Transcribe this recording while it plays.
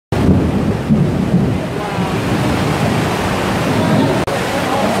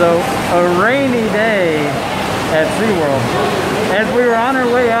So a rainy day at SeaWorld. As we were on our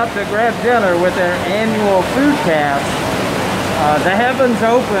way out to grab dinner with our annual food pass, the heavens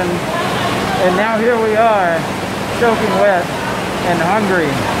opened, and now here we are, soaking wet and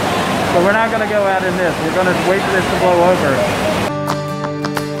hungry. But we're not going to go out in this. We're going to wait for this to blow over.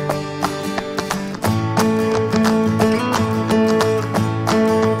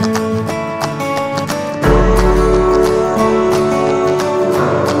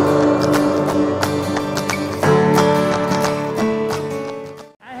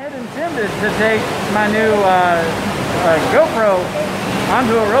 To take my new GoPro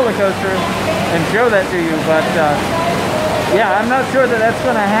onto a roller coaster and show that to you, but yeah, I'm not sure that that's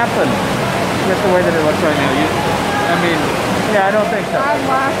going to happen just the way that it looks right now. I mean, yeah, I don't think so. I'm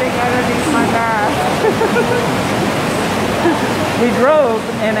laughing underneath my mask. We drove,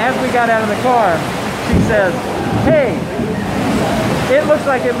 and as we got out of the car, she says, "Hey, it looks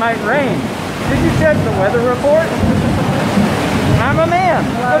like it might rain. Did you check the weather report?" I'm a man.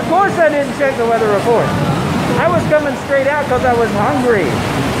 Of course I didn't check the weather report. I was coming straight out because I was hungry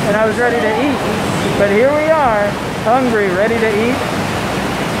and I was ready to eat. But here we are, hungry, ready to eat,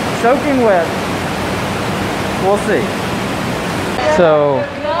 soaking wet. We'll see. So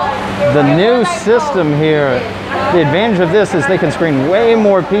the new system here, the advantage of this is they can screen way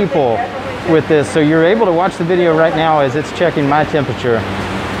more people with this. So you're able to watch the video right now as it's checking my temperature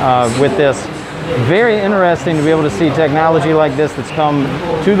with this. Very interesting to be able to see technology like this that's come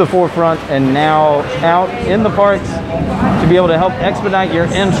to the forefront and now out in the parks to be able to help expedite your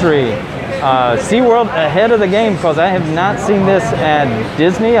entry. SeaWorld ahead of the game, because I have not seen this at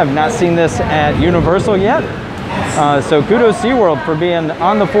Disney. I've not seen this at Universal yet. So kudos SeaWorld for being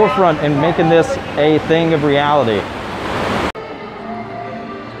on the forefront and making this a thing of reality.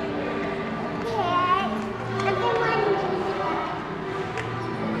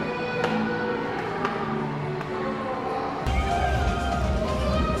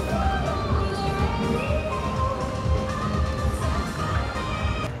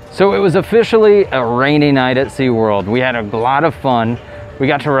 So it was officially a rainy night at SeaWorld. We had a lot of fun. We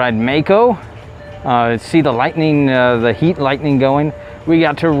got to ride Mako, see the lightning, the heat lightning going. We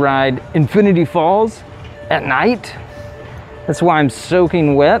got to ride Infinity Falls at night. That's why I'm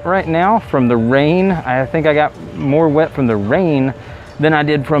soaking wet right now from the rain. I think I got more wet from the rain than I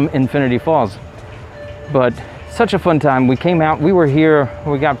did from Infinity Falls. But such a fun time. We came out, we were here,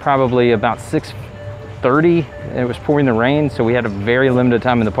 we got probably about 6:30. It was pouring the rain, so we had a very limited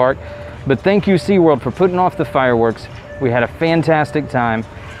time in the park. But thank you, SeaWorld, for putting off the fireworks. We had a fantastic time.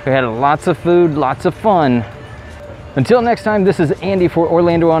 We had lots of food, lots of fun. Until next time, this is Andy for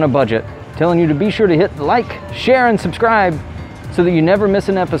Orlando on a Budget, telling you to be sure to hit like, share, and subscribe so that you never miss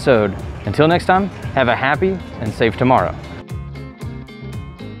an episode. Until next time, have a happy and safe tomorrow.